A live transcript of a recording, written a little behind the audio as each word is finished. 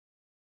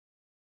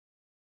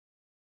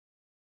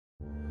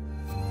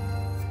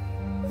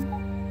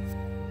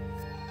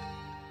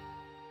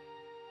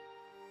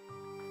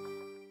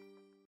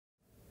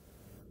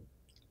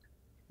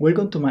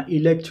Welcome to my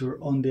e-lecture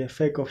on the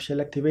effect of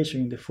shale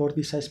activation in the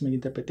 4D seismic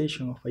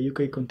interpretation of a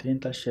UK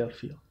continental shale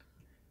field.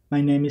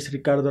 My name is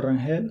Ricardo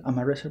Rangel, I'm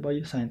a reservoir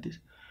geoscientist,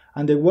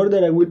 and the work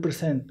that I will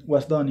present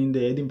was done in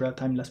the Edinburgh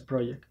Time-Lapse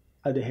project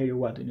at the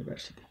Heriot-Watt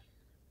University.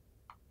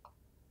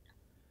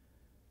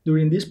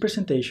 During this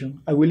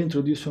presentation, I will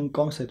introduce some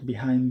concepts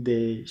behind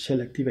the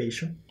shale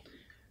activation.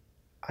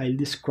 I'll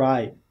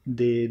describe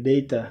the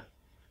data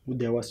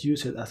that was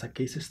used as a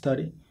case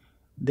study.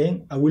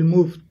 Then I will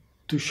move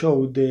to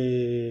show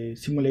the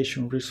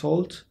simulation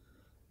results,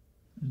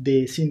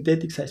 the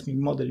synthetic seismic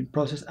modeling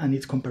process and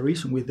its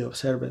comparison with the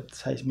observed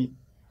seismic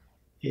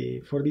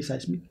 4D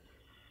seismic.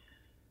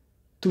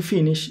 To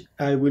finish,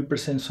 I will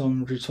present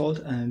some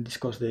results and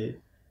discuss the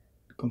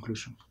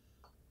conclusion.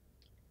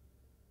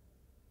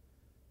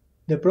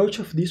 The approach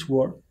of this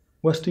work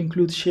was to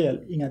include shale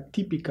in a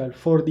typical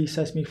 4D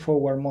seismic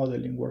forward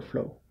modeling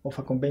workflow of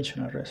a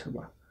conventional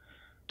reservoir,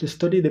 to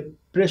study the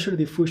pressure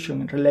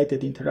diffusion and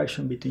related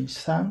interaction between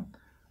sand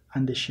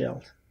and the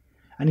shales,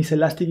 and its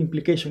elastic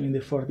implication in the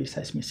 4D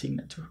seismic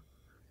signature.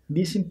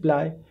 This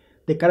implies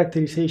the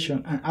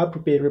characterization and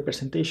appropriate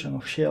representation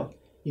of shale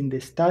in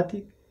the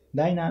static,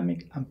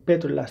 dynamic, and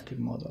petroelastic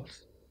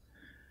models.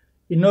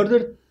 In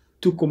order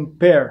to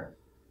compare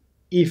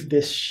if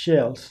the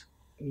shales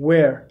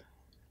were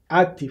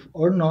active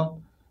or not,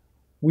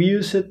 we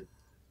used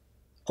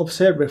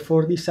observer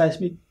 4D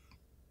seismic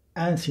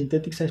and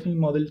synthetic seismic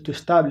model to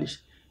establish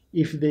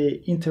if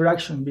the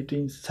interaction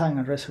between sand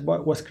and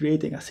reservoir was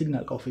creating a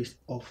signal of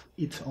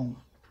its own.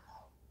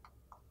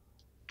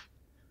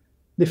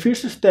 The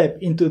first step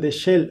into the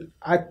shale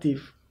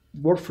active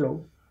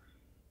workflow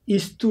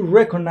is to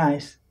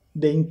recognize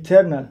the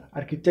internal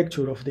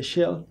architecture of the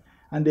shale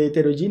and the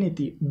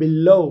heterogeneity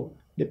below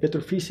the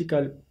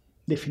petrophysical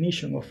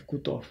definition of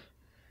cutoff.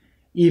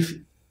 If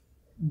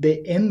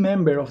the end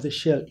member of the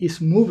shale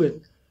is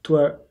moved to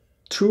a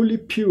truly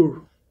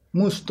pure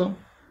mudstone,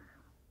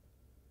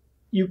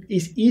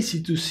 it's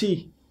easy to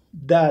see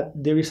that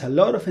there is a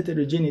lot of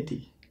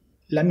heterogeneity,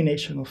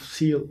 lamination of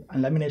silt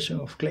and lamination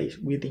of clays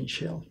within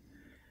shale.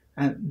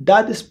 And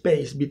that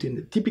space between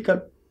the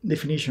typical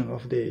definition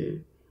of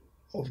the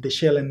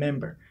shale end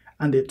member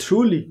and the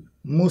truly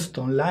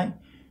mudstone line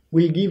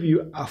will give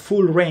you a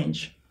full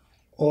range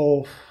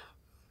of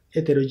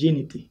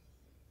heterogeneity.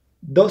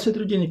 Those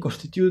heterogeneity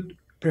constitute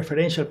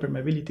preferential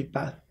permeability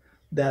path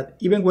that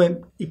even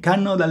when it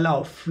cannot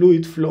allow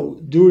fluid flow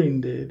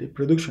during the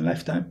production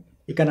lifetime,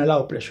 it can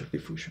allow pressure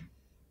diffusion.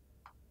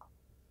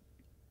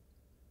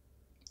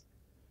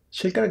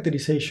 Shale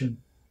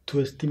characterization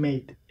to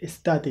estimate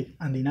static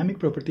and dynamic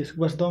properties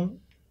was done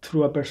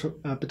through a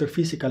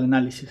petrophysical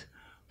analysis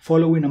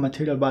following a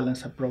material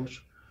balance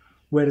approach,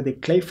 where the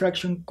clay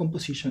fraction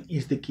composition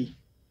is the key.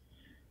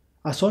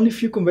 As only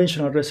few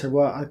conventional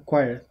reservoirs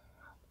acquired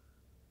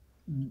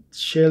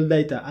shale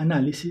data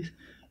analysis,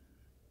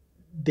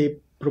 the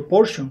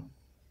proportion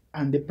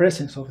and the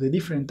presence of the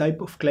different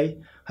type of clay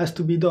has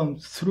to be done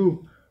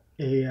through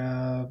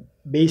a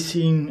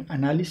basin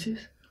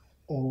analysis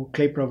or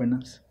clay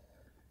provenance.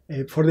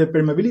 For the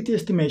permeability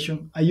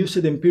estimation, I used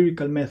the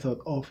empirical method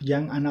of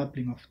Young and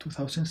Appling of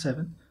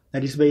 2007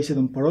 that is based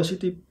on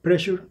porosity,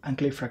 pressure, and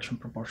clay fraction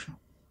proportion.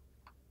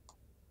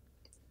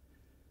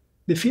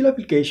 The field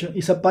application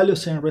is a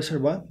Paleocene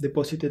reservoir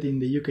deposited in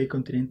the UK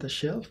continental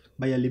shelf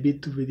by a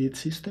Leavitt-Turbidite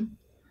system.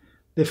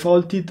 The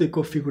faulted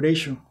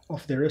configuration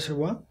of the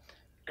reservoir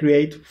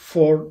create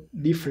 4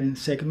 different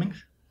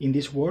segments. In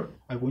this work,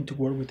 I'm going to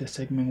work with the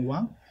segment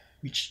 1,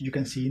 which you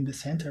can see in the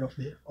center of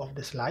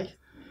the slide.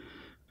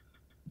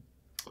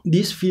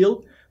 This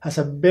field has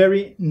a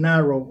very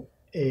narrow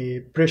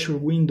pressure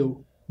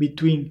window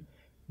between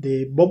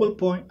the bubble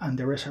point and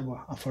the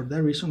reservoir, and for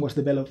that reason was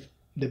developed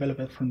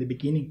from the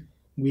beginning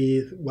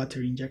with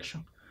water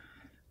injection.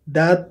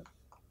 That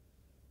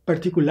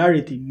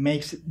particularity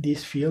makes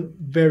this field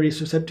very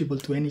susceptible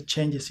to any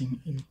changes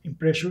in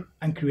pressure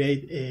and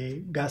create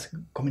a gas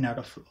coming out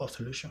of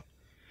solution.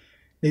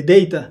 The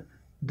data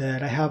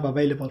that I have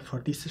available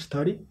for this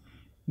study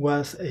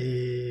was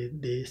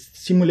the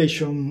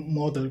simulation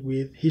model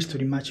with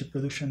history matched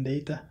production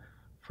data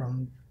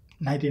from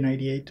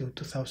 1998 to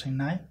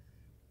 2009,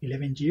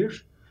 11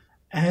 years,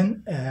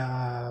 and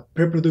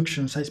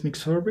pre-production seismic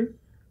survey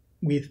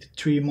with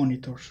 3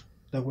 monitors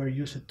that were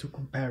used to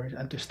compare it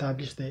and to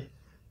establish the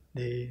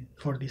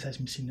 4D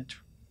seismic signature.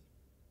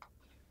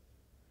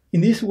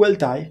 In this well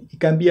tie, it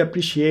can be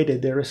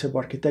appreciated the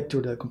reservoir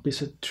architecture that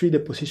comprises 3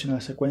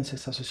 depositional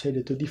sequences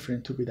associated to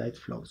different turbidite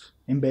flows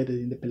embedded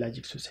in the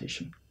pelagic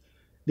succession.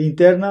 The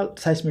internal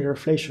seismic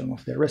reflection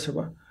of the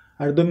reservoir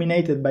are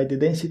dominated by the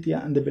density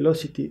and the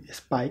velocity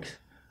spikes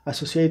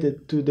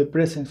associated to the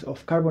presence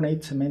of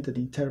carbonate cemented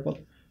interval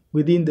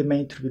within the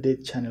main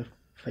turbidite channel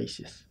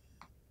faces.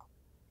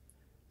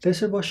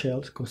 Reservoir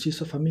shales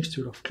consist of a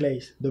mixture of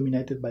clays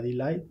dominated by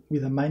dilite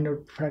with a minor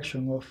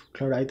fraction of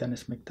chlorite and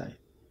smectite.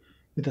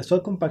 With a soil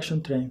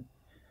compaction trend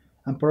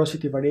and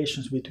porosity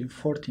variations between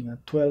 14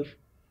 and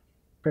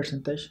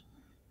 12%,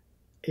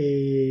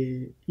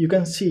 you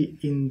can see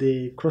in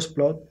the cross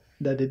plot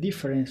that the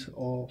difference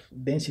of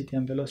density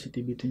and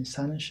velocity between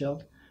sand and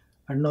shale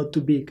are not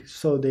too big,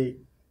 so the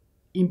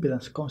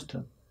impedance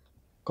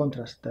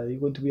contrast that is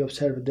going to be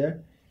observed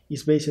there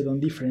is based on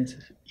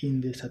differences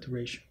in the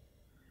saturation.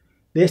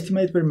 The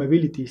estimated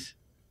permeabilities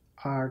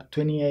are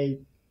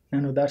 28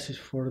 nanodarcies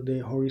for the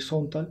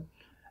horizontal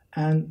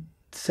and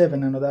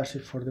 7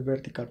 nanodarcies for the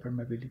vertical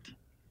permeability.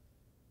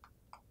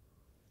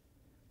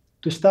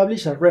 To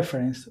establish a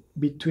reference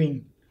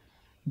between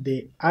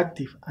the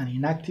active and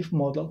inactive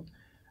model,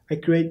 I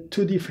create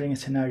two different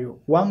scenarios,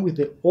 one with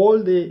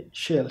all the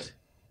shales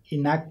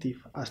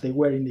inactive as they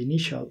were in the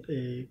initial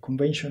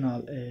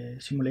conventional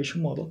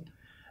simulation model,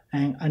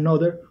 and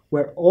another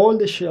where all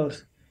the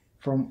shales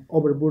from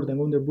overburden,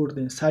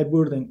 underburden, side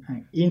burden,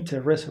 and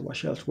inter-reservoir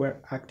shales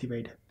were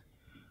activated.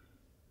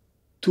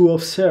 To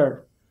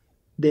observe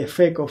the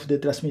effect of the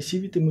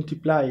transmissivity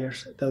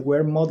multipliers that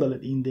were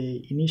modeled in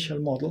the initial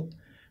model,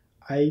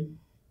 I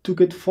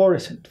took it for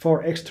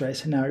extra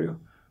scenarios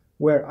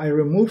where I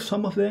removed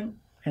some of them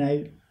and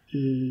I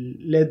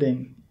let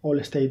them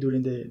all stay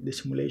during the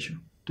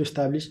simulation to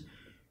establish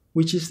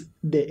which is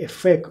the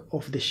effect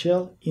of the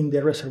shale in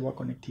the reservoir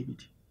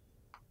connectivity.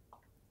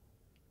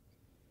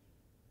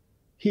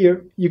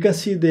 Here you can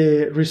see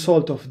the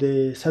result of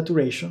the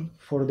saturation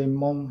for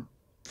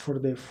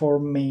the four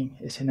main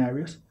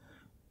scenarios.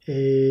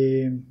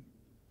 In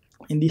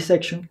this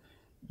section,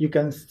 you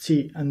can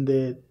see on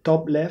the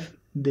top left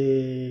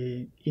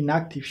the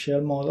inactive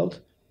shale models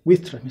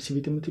with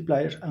transmissivity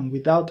multipliers and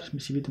without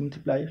transmissivity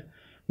multipliers.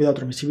 Without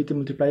transmissivity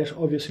multipliers,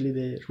 obviously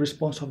the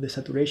response of the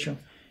saturation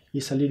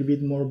is a little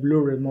bit more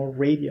blurred, more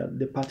radial,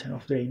 the pattern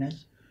of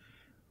drainage.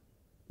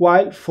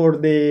 While for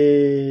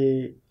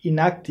the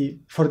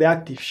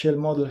active shale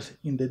models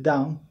in the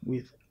down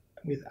with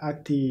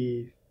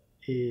active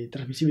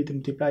transmissivity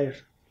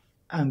multipliers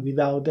and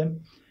without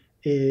them,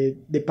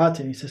 the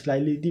pattern is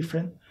slightly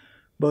different,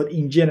 but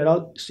in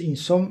general, in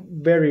some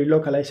very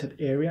localized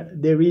area,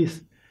 there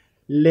is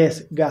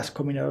less gas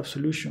coming out of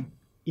solution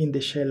in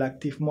the shale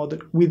active model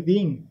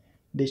within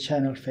the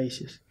channel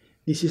phases.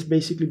 This is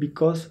basically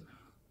because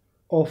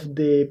of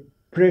the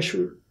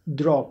pressure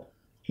drop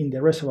in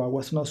the reservoir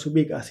was not so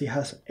big as it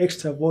has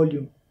extra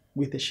volume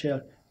with the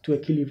shale to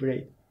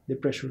equilibrate the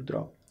pressure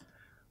drop.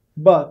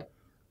 But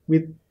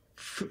with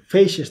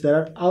phases that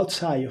are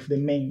outside of the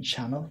main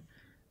channel,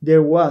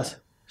 there was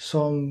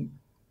some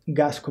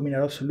gas coming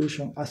out of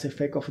solution as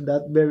effect of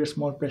that very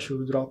small pressure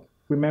drop.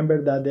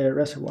 Remember that the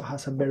reservoir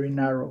has a very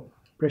narrow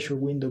pressure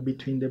window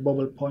between the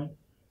bubble point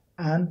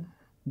and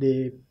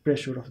the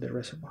pressure of the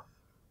reservoir.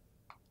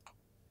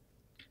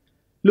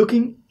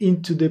 Looking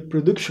into the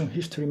production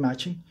history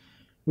matching,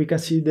 we can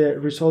see the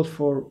result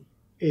for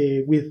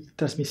with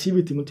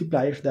transmissivity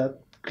multipliers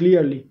that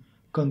clearly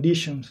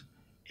conditions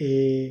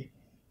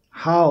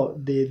how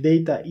the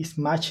data is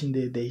matching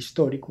the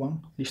historic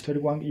one. The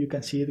historic one, you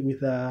can see it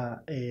with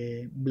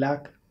a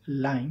black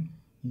line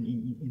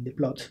in the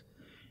plots.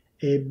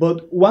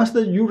 But once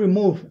that you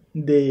remove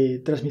the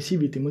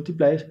transmissivity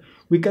multipliers,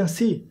 we can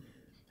see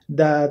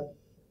that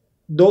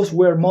those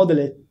were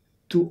modeled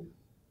to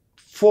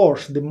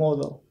force the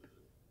model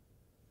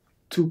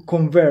to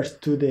converge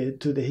to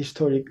the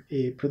historic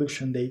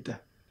production data.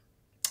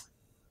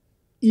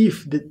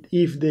 If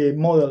the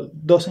model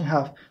doesn't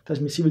have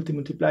transmissivity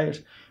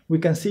multipliers, we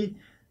can see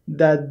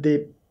that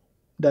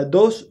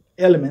those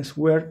elements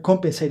were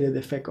compensated the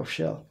effect of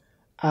shale,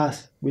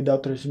 as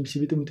without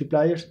transmissivity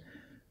multipliers,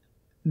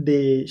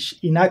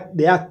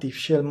 the active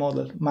shale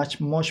model match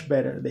much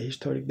better the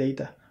historic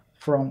data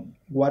from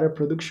water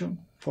production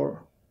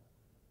for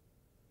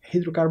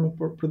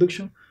hydrocarbon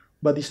production,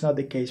 but it's not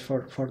the case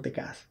for the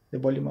gas. The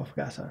volume of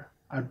gas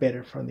are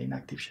better from the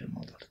inactive shale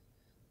models.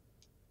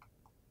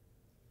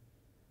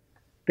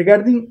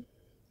 Regarding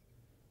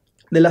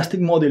the elastic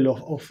model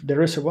of the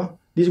reservoir,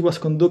 this was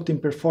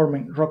conducted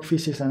performing rock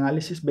physics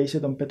analysis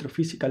based on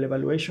petrophysical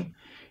evaluation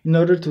in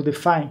order to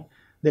define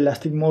the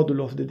elastic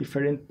model of the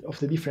different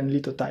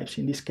lithotypes.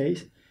 In this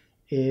case,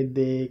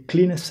 the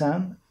cleanest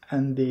sand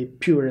and the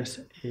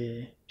purest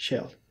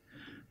shale.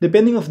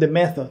 Depending on the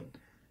method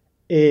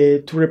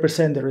to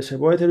represent the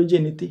reservoir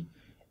heterogeneity,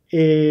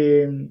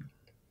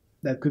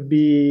 that could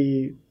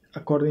be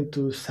according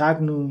to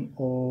Sagnum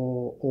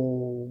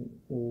or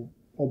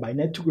by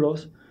net to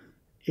gross.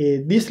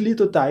 These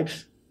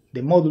lithotypes, the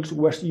modules,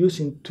 were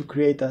using to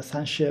create a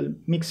sand shale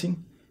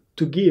mixing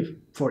to give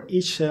for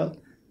each shale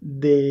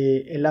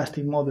the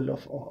elastic model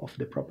of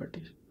the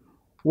properties.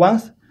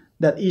 Once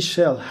that each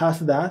shale has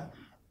that,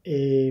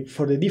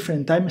 for the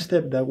different time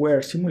steps that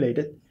were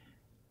simulated,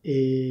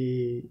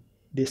 the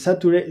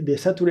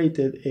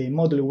saturated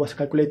model was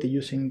calculated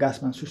using gas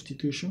band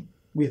substitution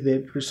with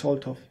the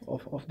result of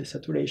the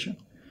saturation.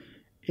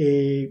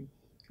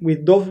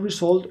 With those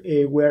results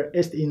were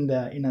in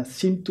a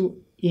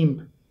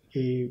sim2imp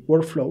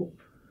workflow,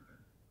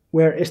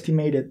 were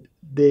estimated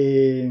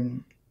the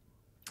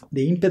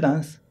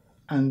impedance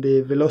and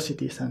the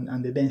velocities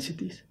and the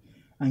densities,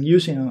 and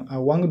using a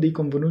 1D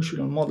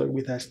convolutional model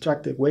with a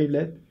extracted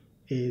wavelet,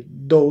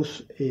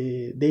 those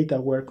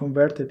data were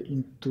converted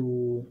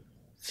into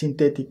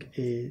synthetic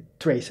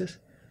traces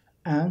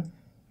and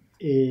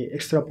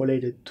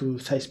extrapolated to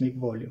seismic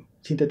volume,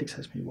 synthetic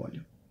seismic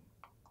volume.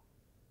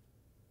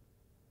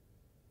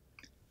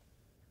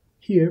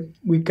 Here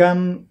we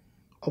can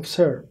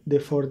observe the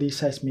 4D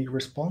seismic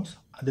response.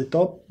 At the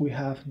top we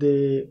have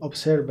the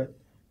observed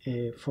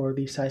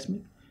 4D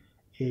seismic.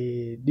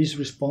 This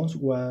response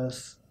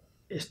was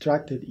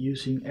extracted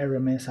using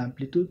RMS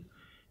amplitude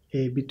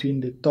between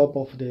the top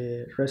of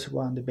the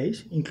reservoir and the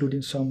base,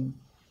 including some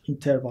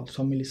interval,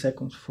 some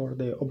milliseconds for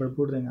the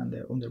overburden and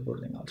the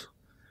underburden also.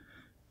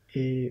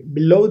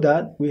 Below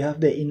that we have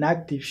the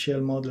inactive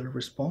shale model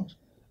response,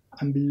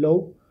 and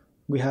below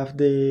we have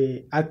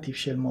the active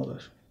shale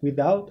models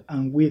without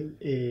and with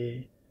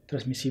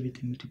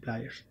transmissivity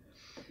multipliers.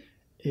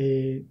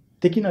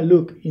 Taking a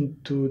look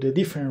into the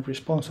different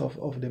response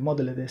of the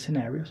modeled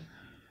scenarios,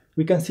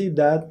 we can see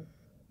that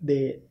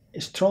the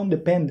strong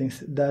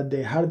dependence that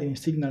the hardening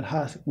signal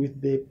has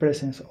with the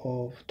presence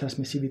of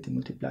transmissivity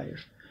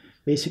multipliers.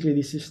 Basically,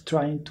 this is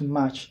trying to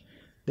match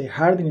the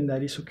hardening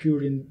that is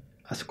occurring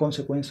as a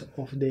consequence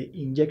of the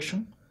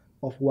injection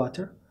of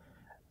water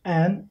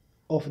and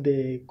of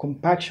the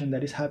compaction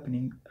that is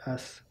happening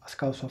as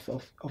cause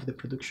of the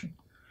production.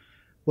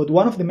 But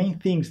one of the main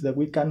things that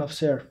we can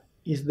observe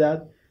is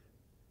that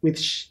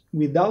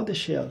without the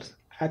shales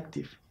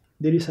active,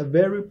 there is a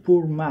very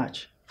poor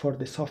match for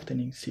the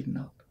softening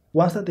signal.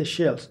 Once that the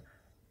shales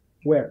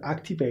were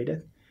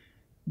activated,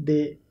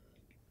 the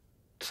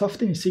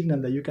softening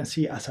signal that you can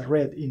see as a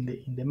red in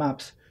the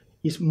maps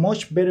is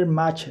much better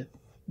matched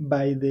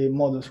by the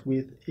models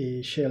with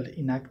a shale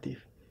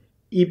inactive.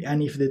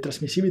 And if the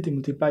transmissivity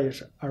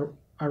multipliers are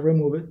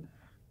removed,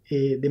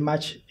 the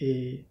match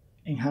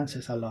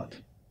enhances a lot.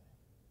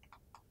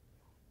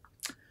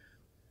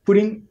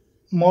 Putting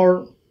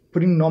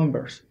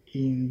numbers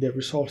in the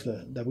results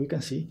that we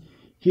can see,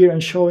 here I'm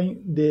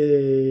showing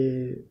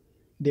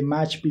the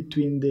match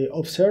between the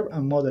observed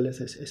and modeled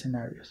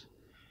scenarios.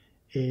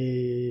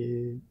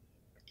 In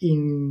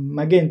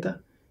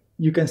magenta,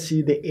 you can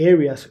see the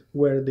areas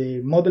where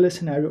the modeled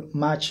scenario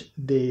match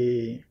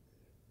the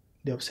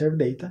observed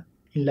data.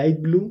 In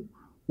light blue,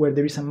 where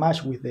there is a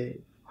match with the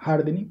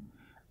hardening,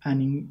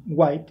 and in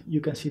white, you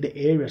can see the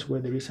areas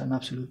where there is an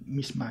absolute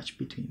mismatch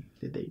between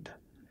the data.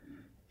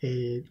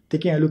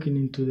 Taking a look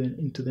into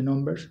the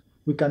numbers,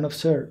 we can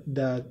observe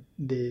that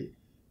the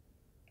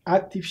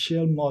active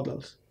shale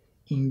models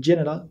in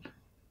general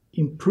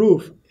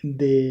improve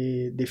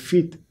the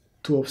fit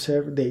to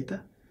observe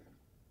data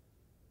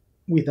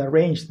with a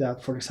range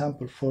that, for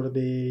example, for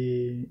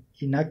the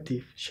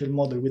inactive shale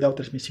model without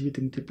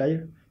transmissivity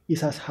multiplier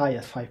is as high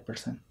as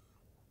 5%.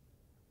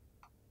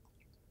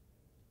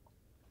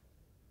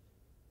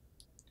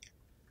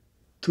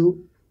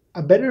 To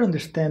a better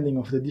understanding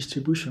of the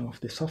distribution of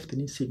the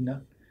softening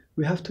signal,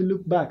 we have to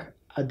look back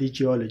at the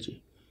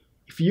geology.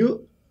 If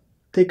you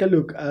take a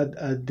look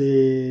at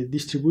the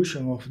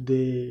distribution of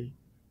the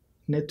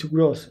net to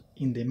gross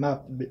in the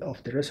map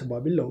of the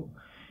reservoir below,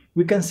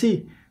 we can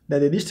see that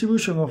the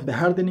distribution of the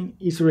hardening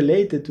is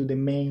related to the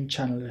main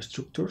channel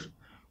structures,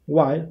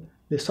 while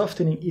the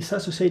softening is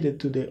associated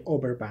to the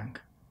overbank.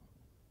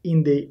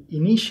 In the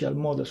initial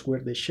models where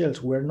the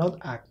shales were not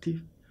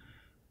active,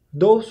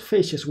 those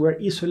phases were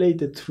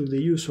isolated through the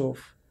use of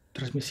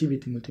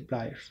transmissivity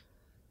multipliers.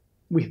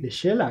 With the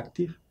shale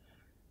active,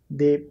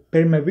 the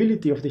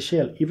permeability of the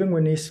shale, even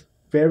when it's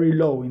very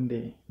low in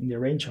the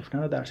range of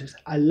nanodarcies,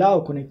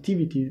 allow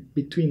connectivity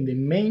between the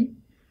main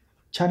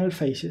channel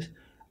phases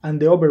and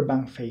the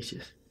overbank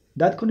phases.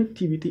 That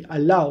connectivity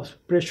allows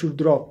pressure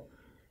drop,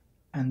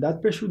 and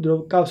that pressure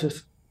drop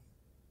causes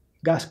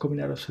gas coming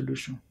out of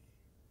solution.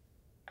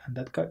 And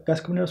that gas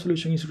coming out of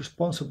solution is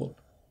responsible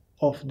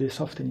of the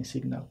softening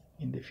signal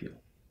in the field.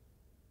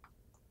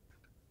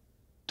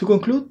 To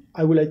conclude,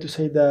 I would like to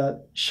say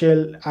that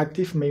shale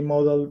active may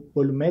model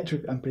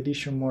volumetric and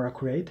prediction more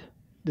accurate.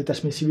 The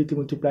transmissivity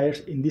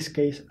multipliers in this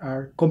case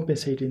are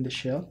compensating the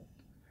shale.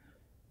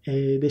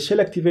 The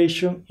shale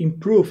activation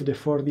improved the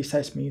 4D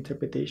seismic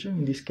interpretation.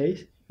 In this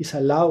case, is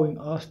allowing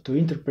us to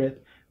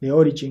interpret the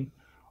origin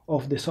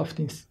of the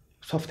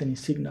softening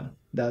signal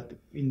that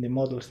in the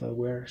models that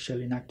were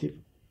shale inactive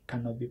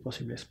cannot be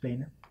possibly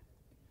explained.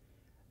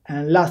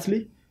 And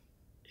lastly,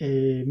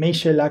 main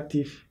shale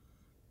active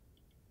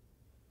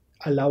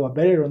allow a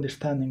better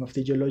understanding of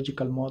the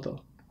geological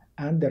model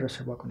and the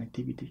reservoir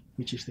connectivity,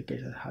 which is the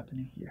case that's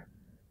happening here.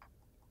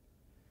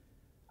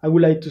 I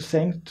would like to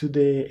thank to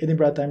the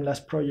Edinburgh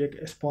Time-Lapse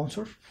project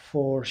sponsor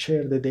for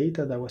sharing the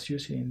data that was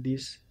used in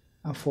this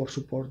and for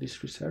support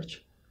this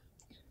research.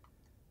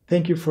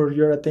 Thank you for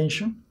your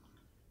attention.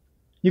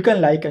 You can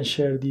like and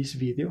share this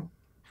video.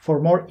 For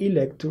more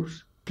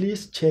e-lectures,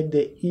 please check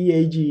the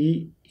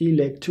EAGE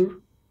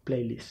E-Lecture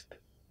playlist.